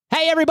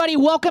Hey, everybody.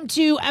 Welcome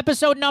to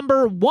episode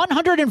number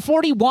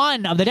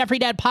 141 of the Debt Free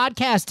Dad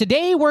podcast.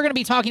 Today, we're going to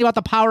be talking about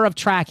the power of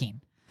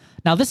tracking.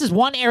 Now, this is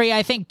one area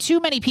I think too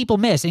many people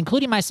miss,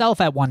 including myself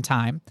at one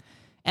time.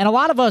 And a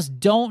lot of us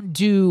don't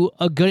do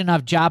a good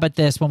enough job at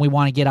this when we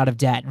want to get out of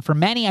debt. And for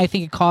many, I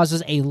think it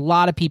causes a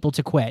lot of people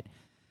to quit.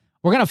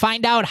 We're going to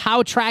find out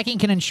how tracking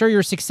can ensure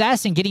your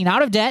success in getting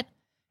out of debt.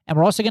 And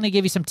we're also going to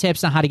give you some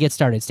tips on how to get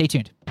started. Stay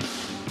tuned.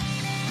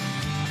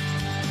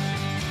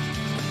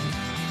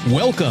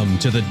 Welcome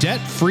to the Debt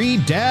Free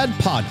Dad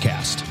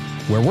podcast,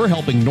 where we're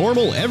helping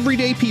normal,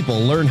 everyday people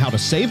learn how to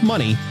save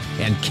money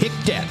and kick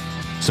debt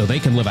so they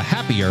can live a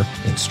happier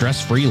and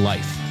stress-free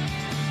life.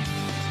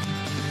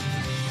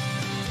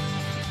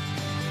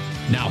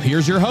 Now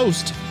here's your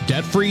host,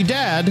 Debt Free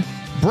Dad,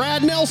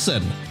 Brad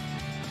Nelson.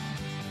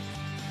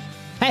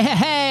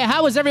 Hey,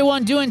 how is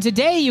everyone doing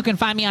today? You can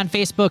find me on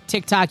Facebook,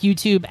 TikTok,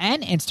 YouTube,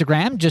 and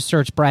Instagram. Just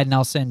search Brad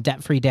Nelson,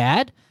 Debt Free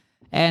Dad.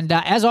 And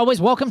as always,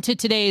 welcome to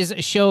today's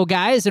show,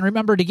 guys. And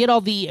remember to get all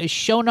the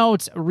show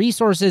notes,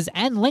 resources,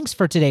 and links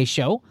for today's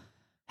show,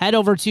 head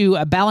over to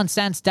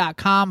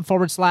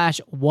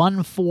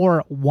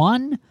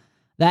balancencents.com/141.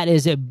 That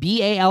is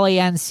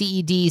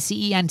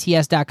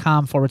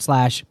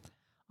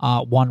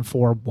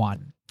BALANCEDCENTS.com/141.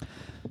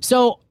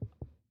 So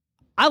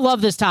I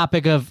love this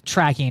topic of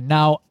tracking.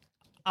 Now,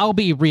 I'll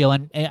be real,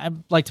 and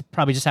I'd like to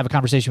probably just have a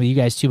conversation with you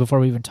guys too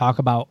before we even talk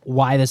about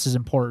why this is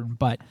important.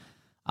 But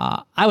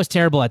I was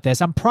terrible at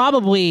this. I'm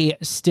probably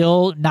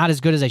still not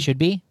as good as I should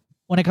be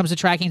when it comes to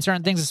tracking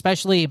certain things,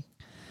 especially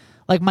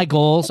like my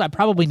goals. I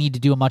probably need to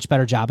do a much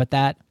better job at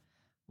that.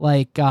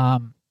 Like,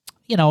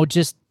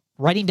 just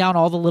writing down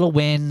all the little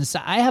wins.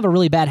 I have a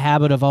really bad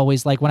habit of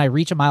always, like, when I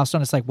reach a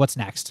milestone, it's like, what's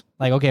next?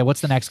 Like, okay, what's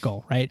the next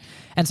goal, right?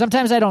 And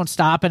sometimes I don't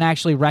stop and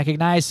actually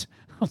recognize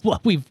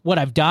what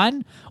I've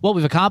done, what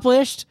we've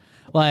accomplished,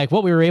 like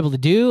what we were able to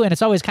do. And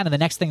it's always kind of the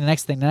next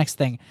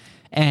thing.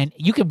 And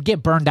you can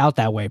get burned out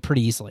that way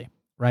pretty easily,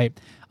 right?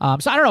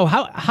 So I don't know,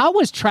 how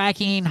did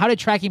tracking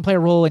play a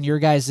role in your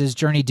guys'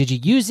 journey? Did you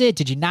use it?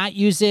 Did you not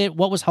use it?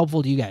 What was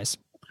helpful to you guys?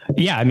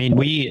 Yeah, I mean,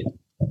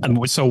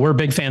 so we're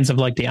big fans of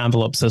like the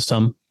envelope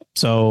system.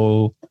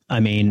 So, I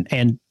mean,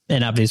 and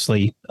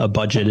obviously a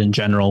budget in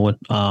general.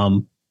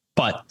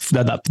 But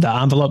the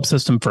envelope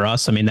system for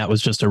us, I mean, that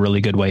was just a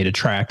really good way to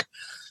track,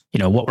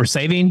 what we're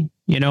saving,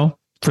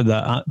 for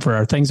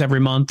our things every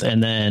month,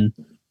 and then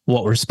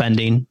what we're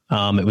spending.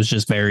 It was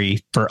just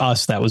for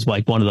us, that was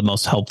like one of the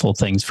most helpful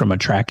things from a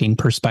tracking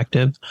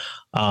perspective.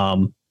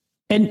 And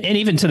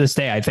even to this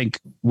day, I think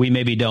we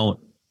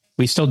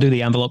still do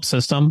the envelope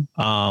system.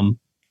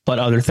 But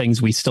other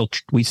things we still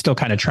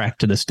kind of track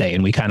to this day.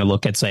 And we kind of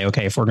look at, say,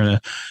 okay, if we're going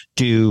to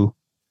do,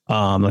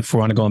 like if we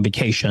want to go on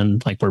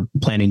vacation, like we're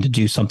planning to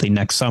do something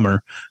next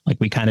summer, like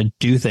we kind of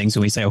do things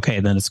and we say, okay,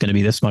 then it's going to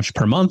be this much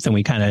per month. And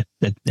we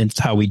it's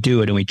how we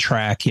do it. And we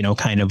track,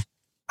 kind of,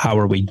 how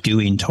are we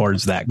doing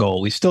towards that goal?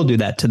 We still do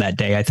that to that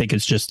day. I think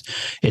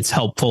it's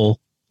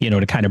helpful,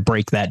 to kind of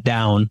break that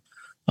down.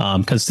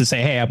 Because to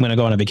say, hey, I'm going to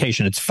go on a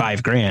vacation, it's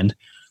 $5,000.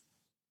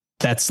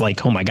 That's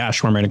like, oh my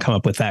gosh, where am I going to come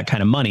up with that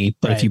kind of money?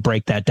 But If you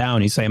break that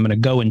down, you say, I'm going to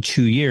go in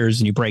 2 years,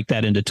 and you break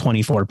that into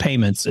 24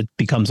 payments, it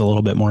becomes a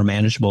little bit more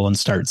manageable and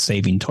start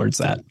saving towards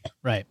that.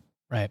 Right.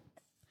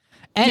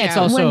 And it's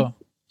also,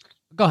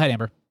 go ahead,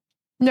 Amber.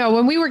 No,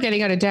 when we were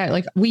getting out of debt,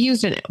 like we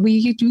used an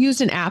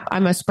app.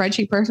 I'm a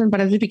spreadsheet person,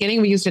 but at the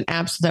beginning we used an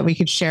app so that we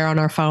could share on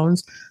our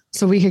phones.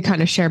 So we could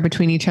kind of share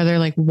between each other,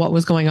 like what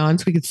was going on.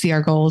 So we could see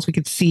our goals, we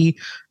could see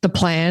the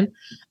plan,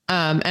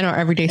 and our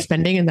everyday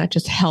spending. And that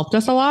just helped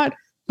us a lot.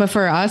 But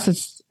for us,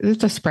 it's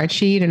a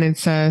spreadsheet, and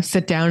it's a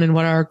sit down and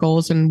what are our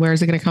goals and where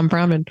is it going to come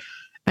from? And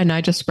I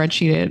just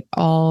spreadsheet it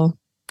all,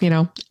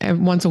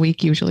 once a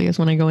week usually is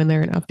when I go in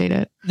there and update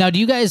it. Now, do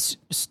you guys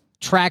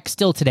track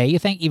still today, you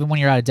think, even when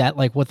you're out of debt?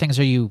 Like, what things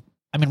are you,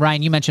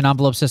 Ryan, you mentioned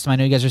envelope system. I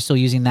know you guys are still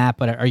using that,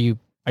 but are you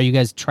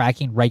guys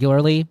tracking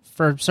regularly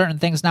for certain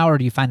things now, or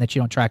do you find that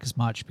you don't track as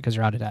much because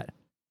you're out of debt?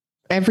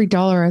 Every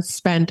dollar I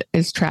spent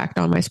is tracked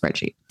on my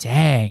spreadsheet.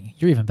 Dang,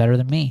 you're even better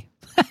than me.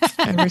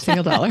 Every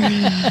single dollar.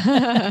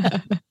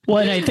 Well,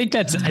 and I think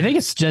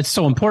it's just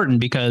so important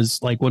because,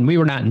 like, when we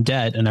were not in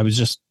debt, and I was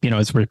just,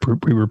 as we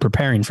were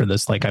preparing for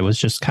this, like I was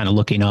just kind of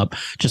looking up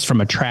just from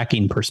a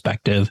tracking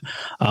perspective,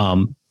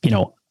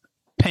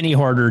 Penny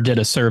Hoarder did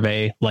a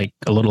survey like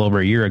a little over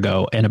a year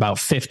ago, and about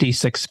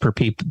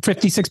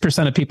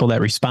 56% of people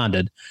that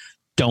responded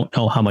don't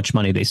know how much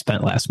money they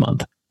spent last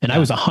month. And I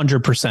was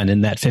 100%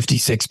 in that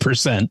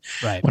 56%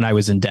 when I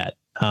was in debt.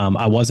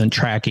 I wasn't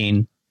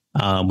tracking.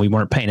 We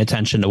weren't paying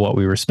attention to what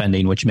we were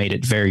spending, which made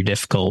it very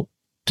difficult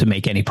to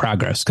make any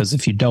progress. Because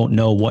if you don't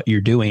know what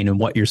you're doing and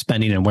what you're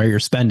spending and where you're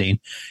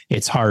spending,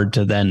 it's hard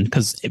to then,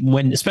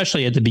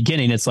 especially at the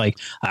beginning, it's like,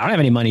 I don't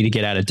have any money to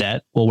get out of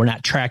debt. Well, we're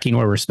not tracking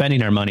where we're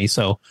spending our money.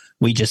 So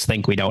we just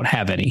think we don't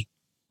have any.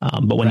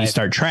 But when you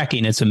start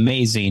tracking, it's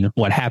amazing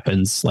what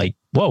happens. Like,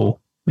 whoa,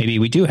 maybe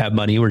we do have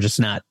money. We're just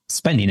not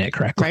spending it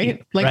correctly.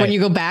 Right. Like when you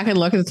go back and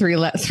look at the 3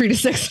 to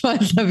 6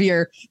 months of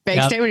your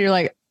bank statement, you're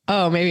like,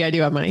 oh, maybe I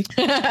do have money.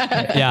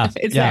 Yeah.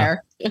 It's Yeah.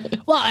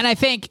 there. Well, and I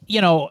think,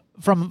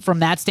 from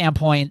that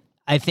standpoint,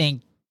 I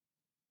think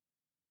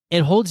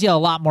it holds you a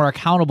lot more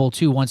accountable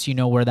too once you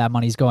know where that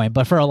money's going.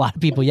 But for a lot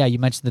of people, yeah, you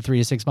mentioned the 3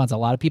 to 6 months. A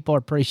lot of people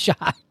are pretty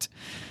shocked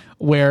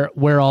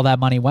where all that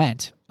money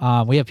went.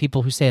 We have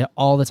people who say it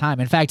all the time.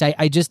 In fact,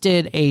 I just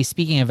did a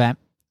speaking event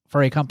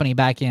for a company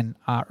back in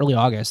early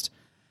August,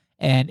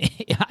 and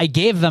I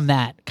gave them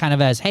that kind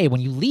of as, hey, when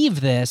you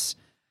leave this,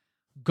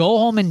 go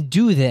home and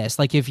do this.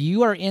 Like if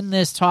you are in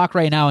this talk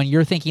right now and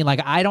you're thinking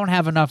like, I don't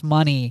have enough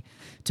money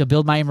to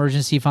build my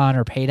emergency fund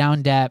or pay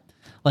down debt,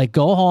 like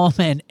go home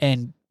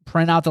and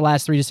print out the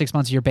last 3 to 6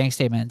 months of your bank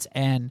statements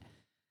and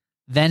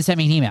then send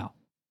me an email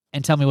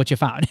and tell me what you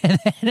found. And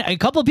a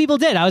couple of people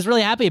did. I was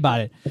really happy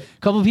about it. A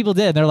couple of people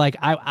did. They're like,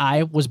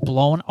 I was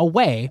blown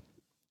away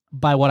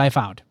by what I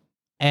found.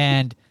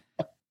 And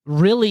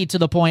really to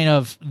the point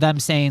of them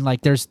saying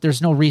like,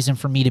 there's no reason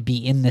for me to be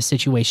in this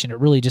situation. It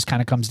really just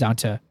kind of comes down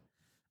to,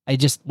 I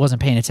just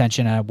wasn't paying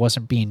attention and I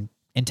wasn't being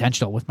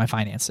intentional with my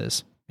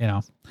finances,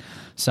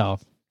 So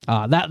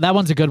that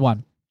one's a good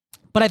one.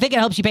 But I think it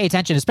helps you pay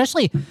attention,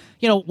 especially,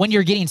 when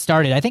you're getting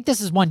started. I think this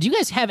is one. Do you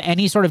guys have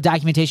any sort of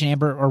documentation,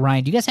 Amber or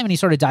Ryan? Do you guys have any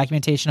sort of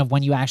documentation of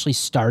when you actually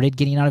started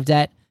getting out of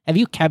debt? Have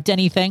you kept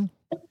anything?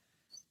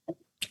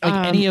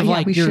 Like any of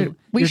your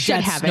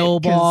debt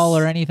snowball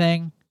or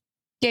anything?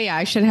 Yeah,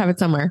 I should have it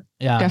somewhere.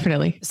 Yeah.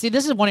 Definitely. See,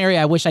 this is one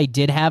area I wish I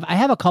did have. I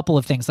have a couple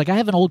of things. Like I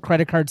have an old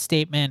credit card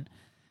statement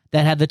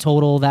that had the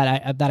total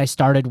that I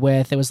started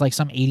with. It was like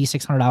some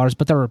 $8,600,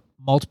 but there were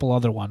multiple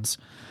other ones.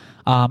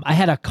 I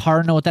had a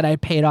car note that I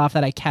paid off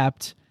that I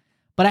kept,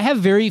 but I have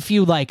very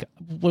few, like,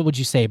 what would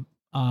you say?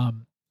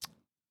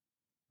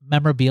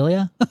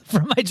 Memorabilia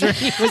from my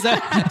journey. Is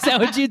that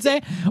what you'd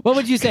say? What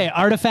would you say?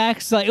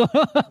 Artifacts? Like,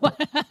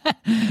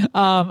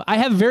 I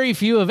have very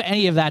few of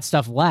any of that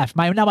stuff left.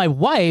 My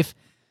wife,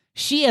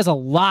 she has a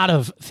lot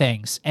of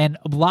things, and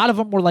a lot of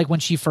them were like when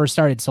she first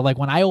started. So like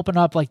when I opened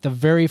up like the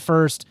very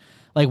first,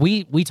 like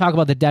we talk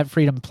about the debt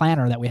freedom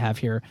planner that we have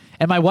here.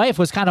 And my wife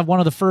was kind of one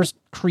of the first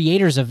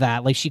creators of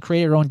that. Like she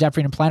created her own debt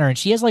freedom planner, and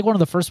she has like one of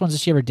the first ones that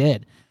she ever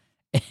did.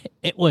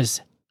 It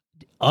was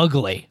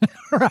ugly,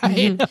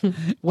 right?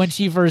 When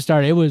she first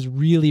started, it was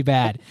really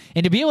bad.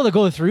 And to be able to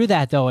go through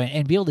that though,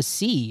 and be able to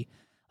see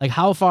like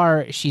how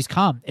far she's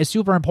come is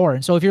super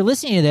important. So if you're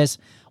listening to this,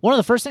 one of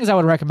the first things I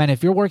would recommend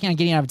if you're working on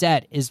getting out of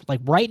debt is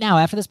like right now,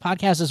 after this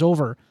podcast is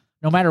over,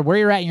 no matter where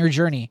you're at in your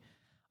journey,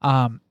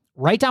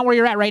 write down where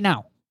you're at right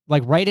now.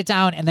 Like write it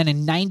down, and then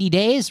in 90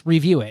 days,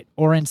 review it,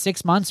 or in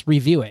 6 months,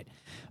 review it,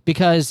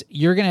 because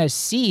you're going to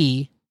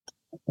see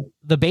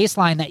the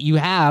baseline that you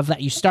have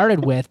that you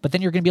started with, but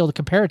then you're going to be able to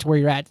compare it to where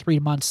you're at 3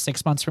 months,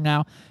 6 months from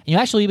now. And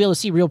you'll actually be able to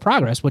see real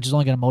progress, which is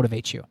only going to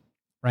motivate you,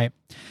 right?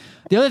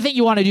 The other thing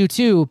you want to do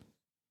too,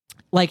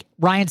 like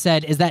Ryan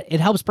said, is that it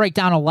helps break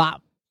down a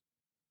lot,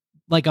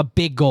 like a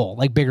big goal,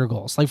 like bigger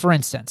goals. Like for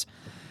instance,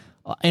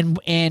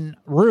 in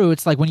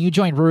Roots, like when you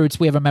join Roots,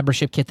 we have a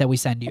membership kit that we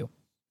send you.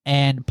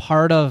 And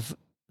part of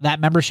that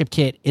membership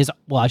kit is,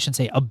 well, I shouldn't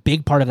say a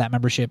big part of that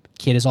membership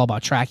kit is all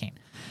about tracking.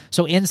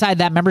 So inside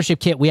that membership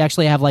kit, we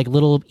actually have like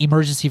little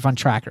emergency fund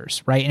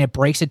trackers, right? And it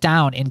breaks it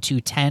down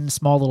into 10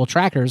 small little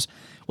trackers,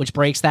 which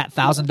breaks that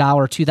 $1,000,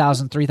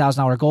 $2,000,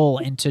 $3,000 goal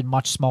into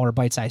much smaller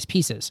bite-sized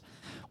pieces,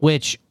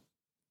 which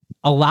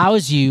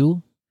allows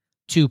you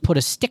to put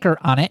a sticker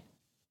on it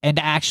and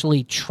to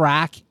actually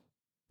track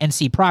and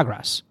see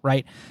progress,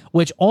 right?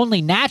 Which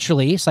only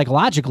naturally,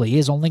 psychologically,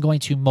 is only going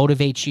to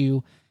motivate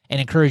you and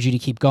encourage you to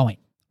keep going,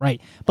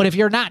 right? But if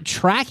you're not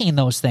tracking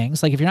those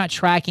things, like if you're not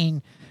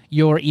tracking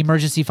your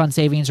emergency fund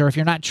savings, or if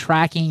you're not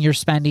tracking your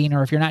spending,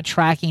 or if you're not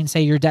tracking,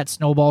 say, your debt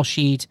snowball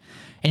sheet,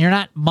 and you're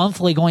not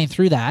monthly going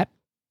through that,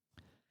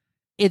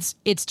 it's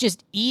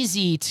just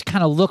easy to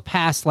kind of look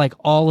past like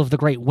all of the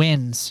great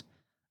wins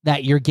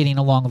that you're getting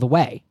along the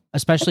way,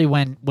 especially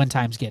when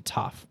times get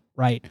tough,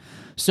 right?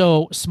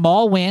 So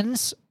small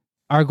wins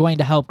are going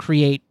to help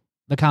create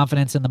the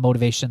confidence and the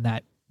motivation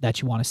that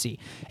you want to see.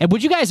 And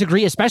would you guys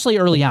agree, especially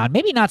early on,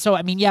 maybe not so,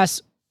 I mean,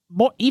 yes,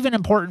 more, even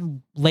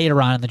important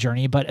later on in the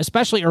journey, but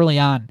especially early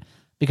on,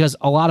 because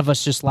a lot of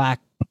us just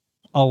lack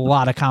a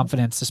lot of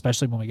confidence,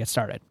 especially when we get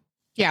started.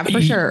 Yeah,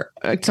 for sure.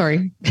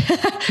 Sorry.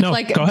 No,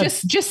 like go ahead.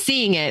 just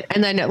seeing it.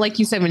 And then like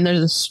you said, when there's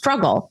a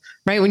struggle,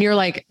 right? When you're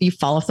like, you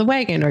fall off the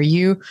wagon or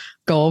you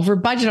go over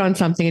budget on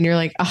something and you're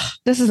like, oh,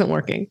 this isn't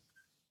working.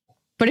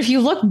 But if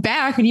you look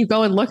back and you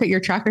go and look at your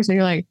trackers and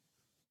you're like,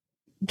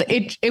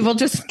 it will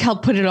just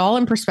help put it all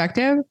in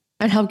perspective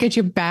and help get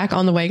you back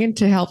on the wagon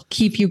to help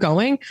keep you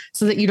going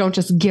so that you don't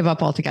just give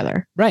up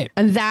altogether. Right.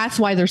 And that's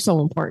why they're so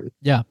important.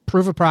 Yeah.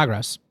 Proof of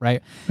progress.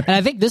 Right. And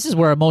I think this is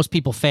where most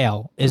people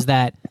fail, is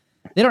that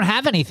they don't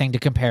have anything to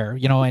compare,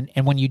 you know, and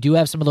when you do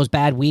have some of those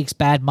bad weeks,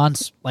 bad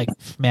months, like,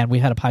 man, we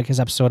had a podcast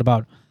episode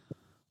about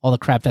all the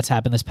crap that's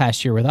happened this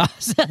past year with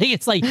us.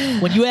 It's like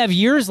when you have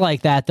years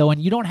like that though,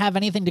 and you don't have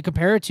anything to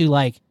compare it to,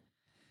 like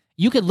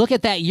you could look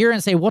at that year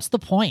and say, what's the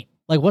point?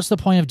 Like, what's the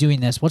point of doing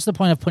this? What's the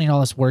point of putting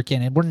all this work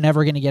in? And we're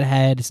never going to get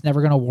ahead. It's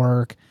never going to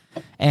work.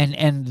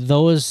 And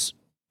those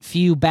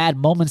few bad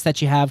moments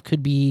that you have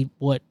could be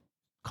what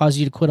causes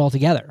you to quit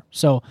altogether.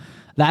 So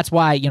that's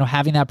why,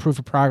 having that proof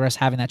of progress,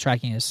 having that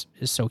tracking is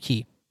so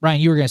key.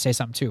 Ryan, you were going to say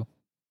something too.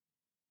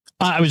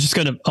 I was just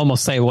going to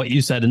almost say what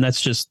you said. And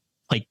that's just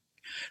like,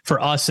 for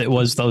us, it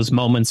was those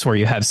moments where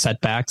you have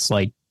setbacks.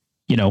 Like,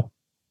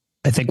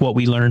 I think what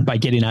we learned by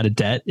getting out of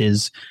debt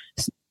is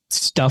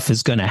stuff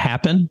is going to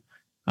happen.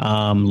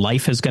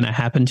 Life is going to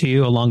happen to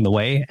you along the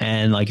way.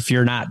 And like, if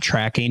you're not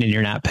tracking and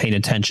you're not paying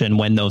attention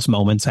when those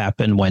moments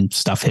happen, when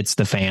stuff hits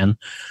the fan,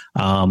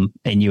 and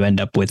you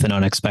end up with an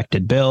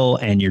unexpected bill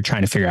and you're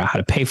trying to figure out how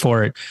to pay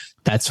for it,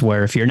 that's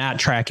where, if you're not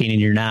tracking and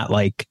you're not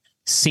like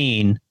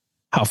seeing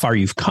how far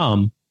you've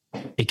come,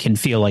 it can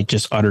feel like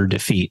just utter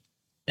defeat.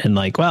 And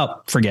like,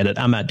 well, forget it.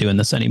 I'm not doing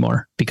this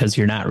anymore, because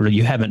you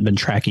haven't been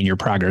tracking your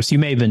progress. You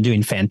may have been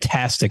doing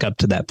fantastic up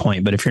to that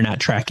point, but if you're not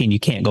tracking, you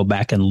can't go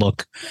back and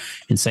look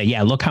and say,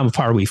 yeah, look how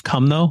far we've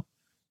come though.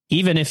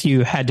 Even if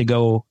you had to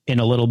go in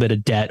a little bit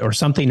of debt or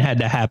something had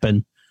to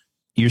happen,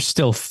 you're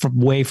still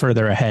way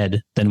further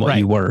ahead than what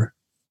you were.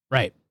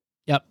 Right.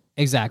 Yep.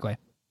 Exactly.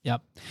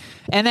 Yep.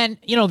 And then,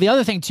 the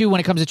other thing too, when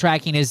it comes to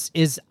tracking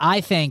is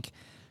I think,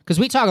 because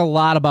we talk a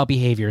lot about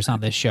behaviors on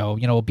this show,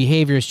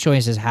 behaviors,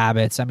 choices,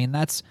 habits. I mean,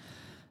 that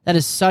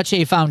is such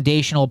a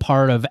foundational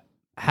part of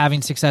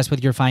having success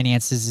with your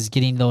finances, is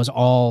getting those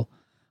all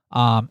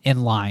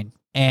in line.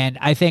 And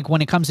I think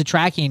when it comes to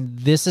tracking,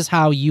 this is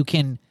how you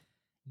can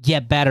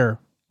get better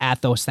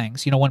at those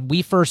things. When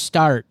we first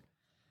start,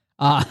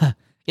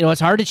 it's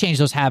hard to change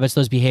those habits,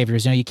 those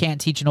behaviors. You can't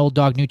teach an old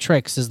dog new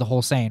tricks, is the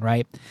whole saying,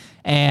 right?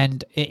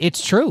 And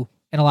it's true.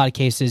 In a lot of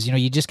cases,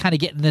 you just kind of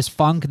get in this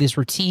funk, this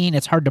routine.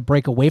 It's hard to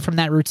break away from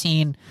that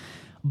routine.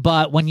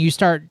 But when you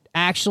start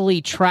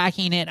actually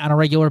tracking it on a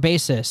regular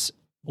basis,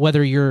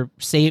 whether you're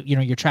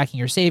you're tracking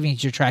your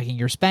savings, you're tracking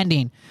your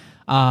spending,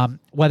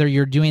 whether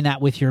you're doing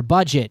that with your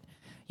budget,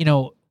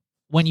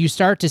 when you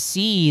start to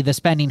see the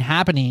spending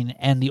happening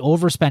and the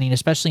overspending,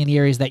 especially in the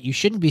areas that you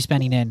shouldn't be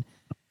spending in,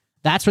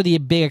 that's where the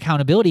big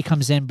accountability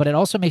comes in. But it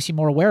also makes you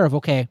more aware of,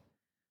 okay,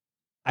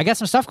 I got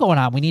some stuff going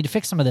on. We need to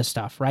fix some of this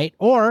stuff, right?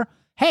 Or,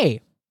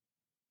 hey,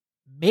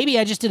 maybe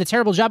I just did a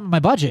terrible job with my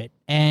budget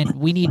and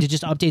we need to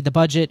just update the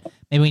budget.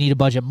 Maybe we need to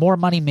budget more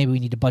money. Maybe we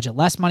need to budget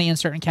less money in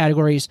certain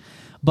categories.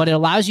 But it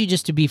allows you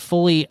just to be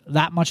fully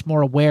that much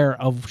more aware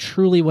of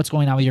truly what's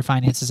going on with your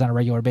finances on a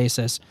regular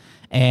basis.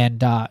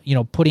 And,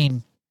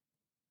 putting,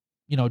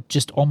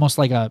 just almost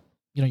like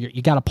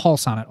you got a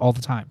pulse on it all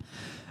the time.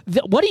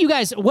 What did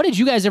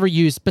you guys ever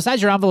use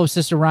besides your envelope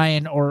system,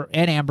 Ryan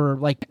and Amber?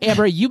 Like,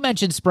 Amber, you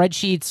mentioned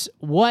spreadsheets.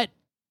 What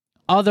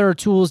other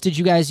tools did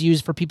you guys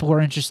use for people who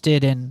are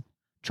interested in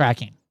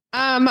tracking?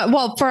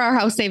 Well, for our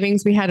house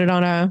savings, we had it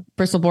on a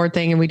Bristol board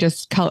thing, and we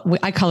just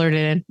I colored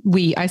it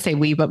in. I say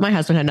we, but my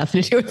husband had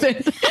nothing to do with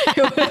it.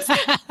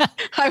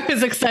 I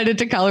was excited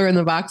to color in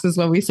the boxes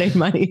when we saved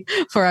money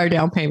for our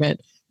down payment.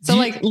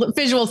 So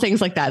visual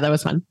things like that. That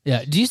was fun.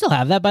 Yeah. Do you still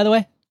have that, by the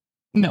way?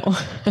 No.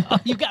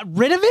 You got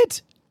rid of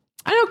it?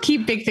 I don't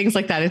keep big things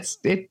like that.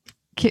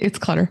 It's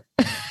clutter.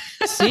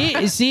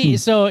 See,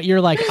 so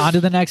you're like on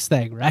to the next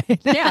thing, right?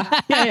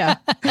 Yeah.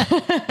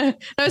 That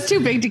was too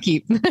big to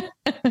keep.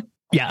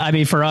 Yeah. I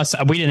mean, for us,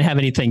 we didn't have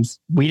anything.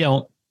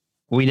 Oh,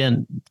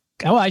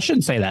 I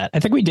shouldn't say that. I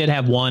think we did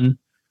have one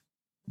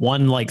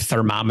like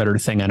thermometer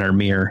thing on our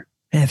mirror.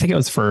 I think it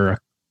was for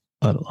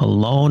a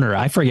loan, or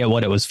I forget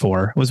what it was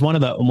for. It was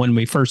when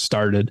we first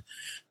started,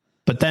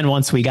 but then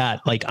once we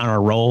got like on a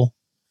roll,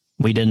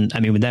 then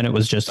it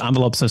was just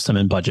envelope system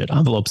and budget,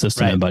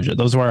 and budget.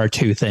 Those were our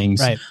two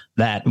things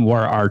that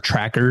were our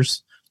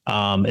trackers.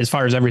 As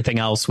far as everything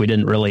else, we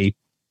didn't really,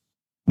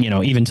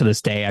 even to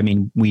this day, I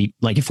mean,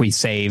 if we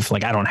save,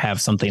 like I don't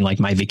have something like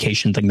my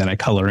vacation thing that I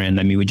color in.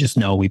 I mean, we just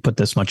know we put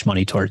this much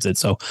money towards it.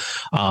 So,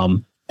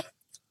 those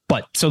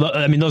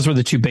were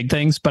the two big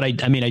things, but I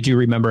do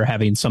remember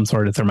having some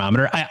sort of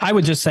thermometer. I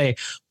would just say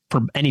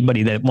for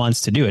anybody that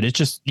wants to do it,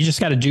 you just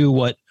got to do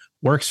what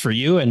works for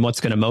you and what's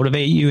going to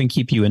motivate you and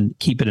keep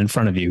it in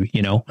front of you,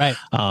 Right.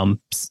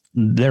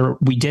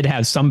 We did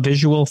have some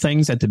visual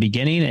things at the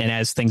beginning, and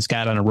as things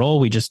got on a roll,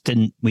 we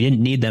didn't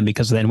need them,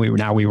 because then we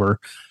were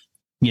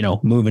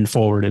moving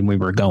forward and we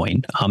were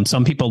going.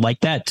 Some people like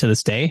that to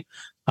this day,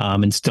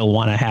 and still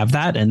want to have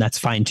that, and that's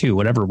fine too,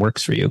 whatever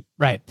works for you.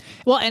 Right.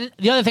 Well, and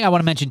the other thing I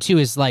want to mention too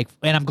is and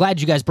I'm glad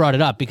you guys brought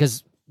it up,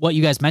 because what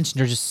you guys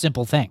mentioned are just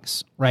simple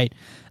things, right?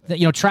 That,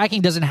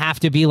 tracking doesn't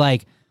have to be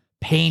like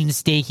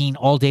painstaking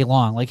all day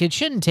long. Like, it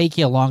shouldn't take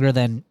you longer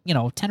than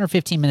 10 or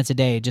 15 minutes a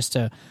day just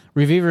to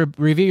review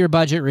your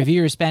budget,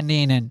 review your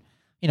spending, and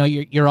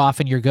you're off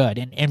and you're good.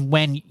 And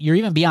when you're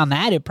even beyond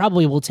that, it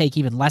probably will take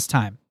even less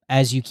time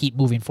as you keep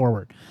moving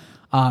forward.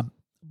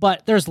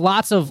 But there's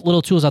lots of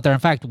little tools out there. In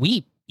fact,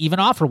 we even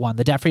offer one,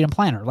 the Debt Freedom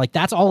Planner. Like,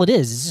 that's all it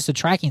is. It's just a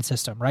tracking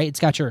system, right? It's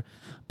got your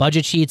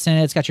budget sheets in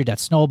it. It's got your debt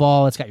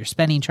snowball. It's got your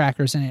spending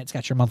trackers in it. It's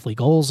got your monthly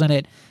goals in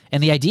it.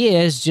 And the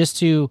idea is just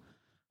to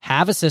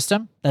have a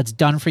system that's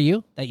done for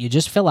you, that you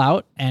just fill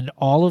out, and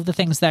all of the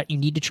things that you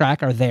need to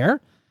track are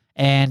there.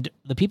 And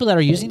the people that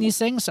are using these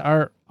things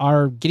are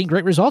getting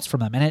great results from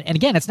them. And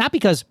again, it's not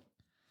because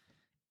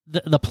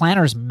the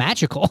planner's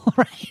magical,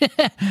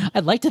 right?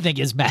 I'd like to think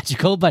it's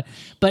magical, but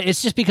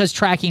it's just because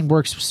tracking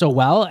works so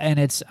well, and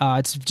it's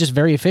just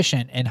very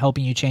efficient in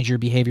helping you change your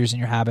behaviors and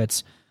your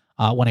habits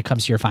when it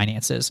comes to your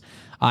finances.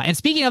 And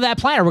speaking of that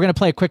planner, we're going to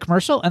play a quick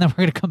commercial, and then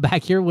we're going to come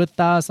back here with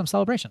some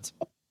celebrations.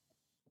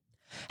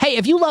 Hey,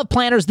 if you love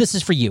planners, this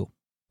is for you.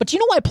 But do you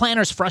know why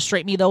planners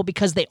frustrate me, though?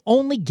 Because they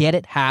only get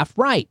it half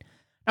right.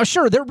 Now,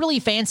 sure, they're really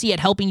fancy at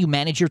helping you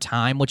manage your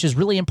time, which is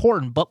really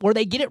important, but where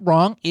they get it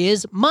wrong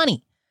is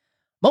money.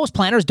 Most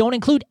planners don't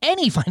include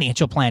any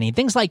financial planning.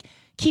 Things like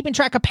keeping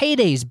track of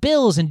paydays,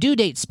 bills and due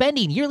dates,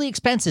 spending, yearly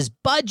expenses,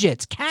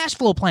 budgets, cash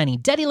flow planning,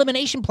 debt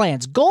elimination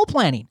plans, goal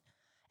planning.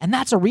 And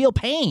that's a real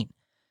pain.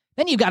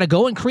 Then you got to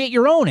go and create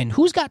your own. And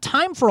who's got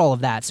time for all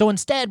of that? So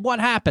instead, what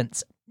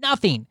happens?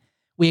 Nothing.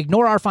 We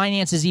ignore our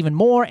finances even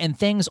more, and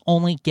things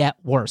only get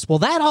worse. Well,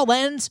 that all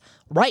ends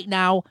right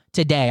now,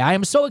 today. I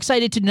am so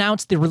excited to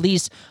announce the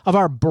release of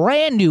our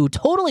brand new,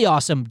 totally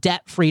awesome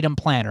Debt Freedom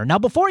Planner. Now,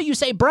 before you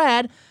say,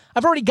 Brad,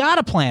 I've already got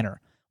a planner.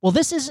 Well,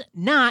 this is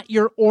not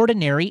your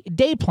ordinary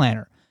day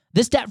planner.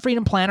 This Debt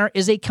Freedom Planner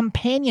is a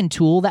companion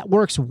tool that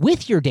works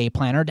with your day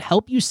planner to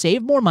help you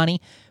save more money,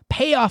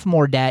 pay off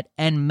more debt,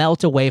 and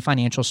melt away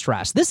financial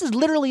stress. This is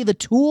literally the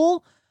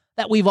tool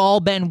that we've all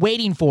been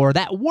waiting for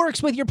that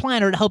works with your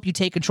planner to help you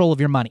take control of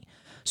your money.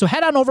 So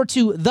head on over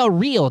to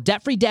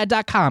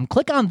therealdebtfreedad.com.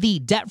 Click on the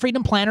Debt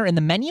Freedom Planner in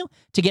the menu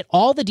to get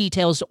all the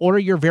details to order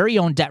your very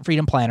own Debt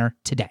Freedom Planner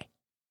today.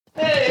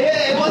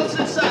 Hey, what's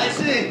this I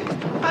see?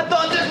 I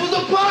thought this was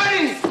a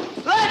party!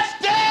 Let's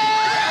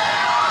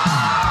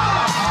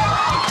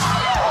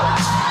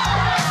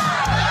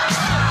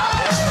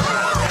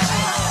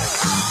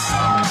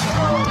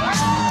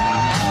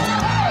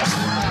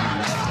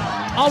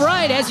All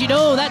right, as you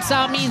know, that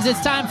sound means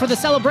it's time for the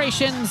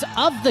celebrations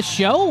of the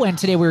show. And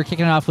today we were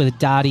kicking it off with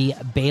Dottie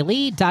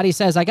Bailey. Dottie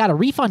says, I got a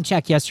refund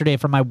check yesterday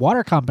from my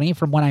water company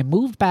from when I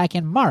moved back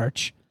in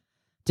March.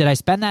 Did I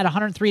spend that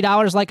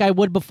 $103 like I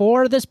would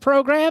before this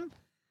program?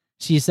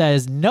 She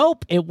says,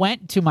 nope, it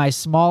went to my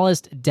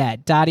smallest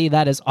debt. Dottie,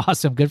 that is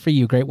awesome. Good for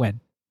you. Great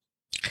win.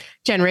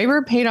 Jen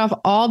Raver paid off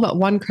all but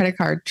one credit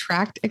card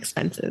tracked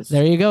expenses.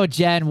 There you go,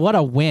 Jen. What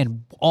a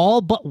win.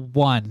 All but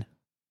one.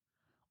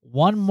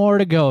 One more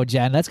to go,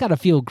 Jen. That's got to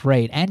feel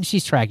great. And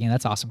she's tracking.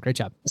 That's awesome. Great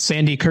job.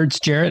 Sandy Kurtz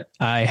Jarrett,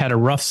 I had a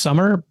rough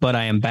summer, but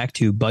I am back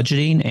to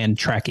budgeting and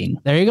tracking.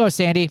 There you go,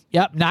 Sandy.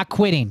 Yep, not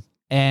quitting.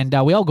 And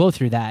we all go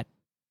through that.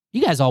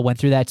 You guys all went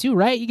through that too,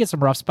 right? You get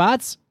some rough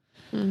spots.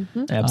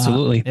 Mm-hmm.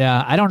 Absolutely.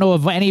 Yeah, I don't know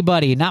of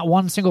anybody, not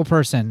one single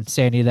person,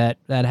 Sandy, that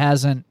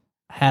hasn't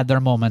had their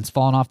moments,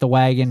 fallen off the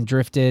wagon,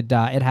 drifted.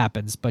 It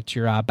happens, but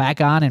you're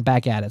back on and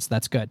back at it, so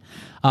that's good.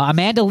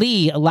 Amanda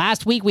Lee,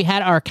 last week we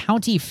had our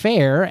county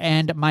fair,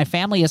 and my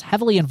family is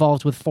heavily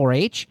involved with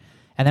 4-H,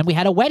 and then we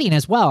had a wedding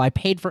as well. I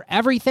paid for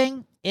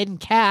everything in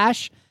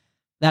cash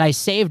that I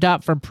saved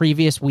up from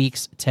previous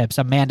week's tips.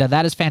 Amanda,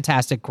 that is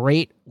fantastic.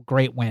 Great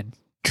win.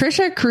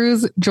 Trisha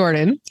Cruz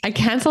Jordan, I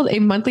canceled a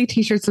monthly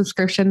t-shirt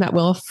subscription that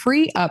will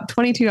free up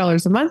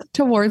 $22 a month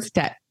towards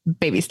debt.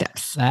 Baby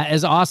steps. That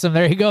is awesome.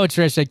 There you go,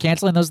 Trisha.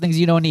 Canceling those things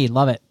you don't need.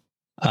 Love it.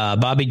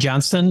 Bobby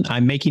Johnston,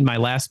 I'm making my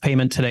last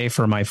payment today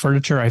for my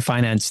furniture I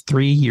financed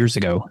 3 years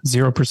ago.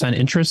 0%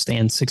 interest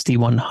and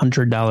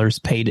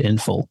 $6,100 paid in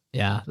full.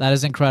 Yeah, that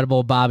is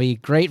incredible, Bobby.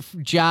 Great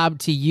job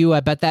to you. I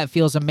bet that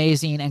feels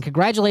amazing. And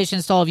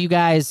congratulations to all of you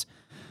guys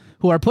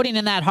who are putting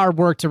in that hard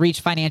work to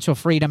reach financial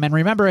freedom. And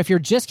remember, if you're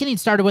just getting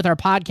started with our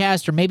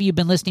podcast, or maybe you've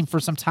been listening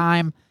for some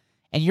time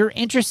and you're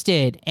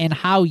interested in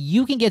how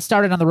you can get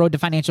started on the road to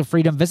financial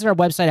freedom, visit our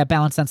website at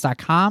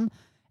balancesense.com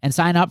and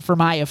sign up for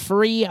my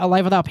free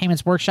Life Without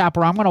Payments workshop,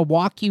 where I'm going to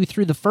walk you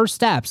through the first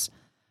steps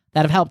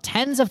that have helped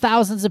tens of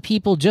thousands of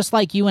people just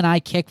like you and I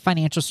kick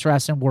financial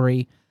stress and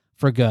worry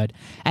for good.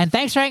 And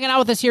thanks for hanging out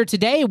with us here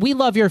today. We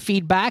love your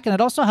feedback, and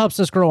it also helps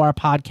us grow our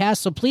podcast.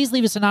 So please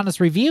leave us an honest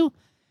review.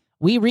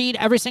 We read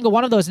every single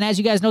one of those. And as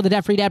you guys know, the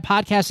Debt Free Dad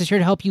podcast is here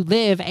to help you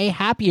live a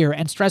happier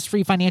and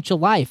stress-free financial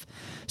life.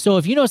 So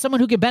if you know someone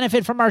who could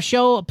benefit from our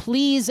show,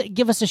 please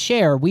give us a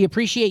share. We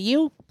appreciate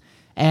you.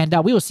 And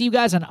we will see you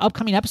guys on an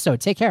upcoming episode.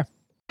 Take care.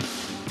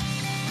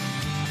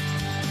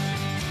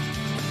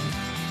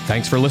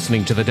 Thanks for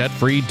listening to the Debt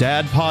Free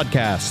Dad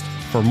podcast.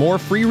 For more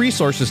free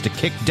resources to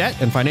kick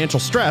debt and financial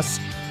stress,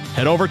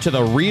 head over to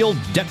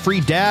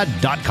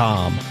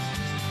therealdebtfreedad.com.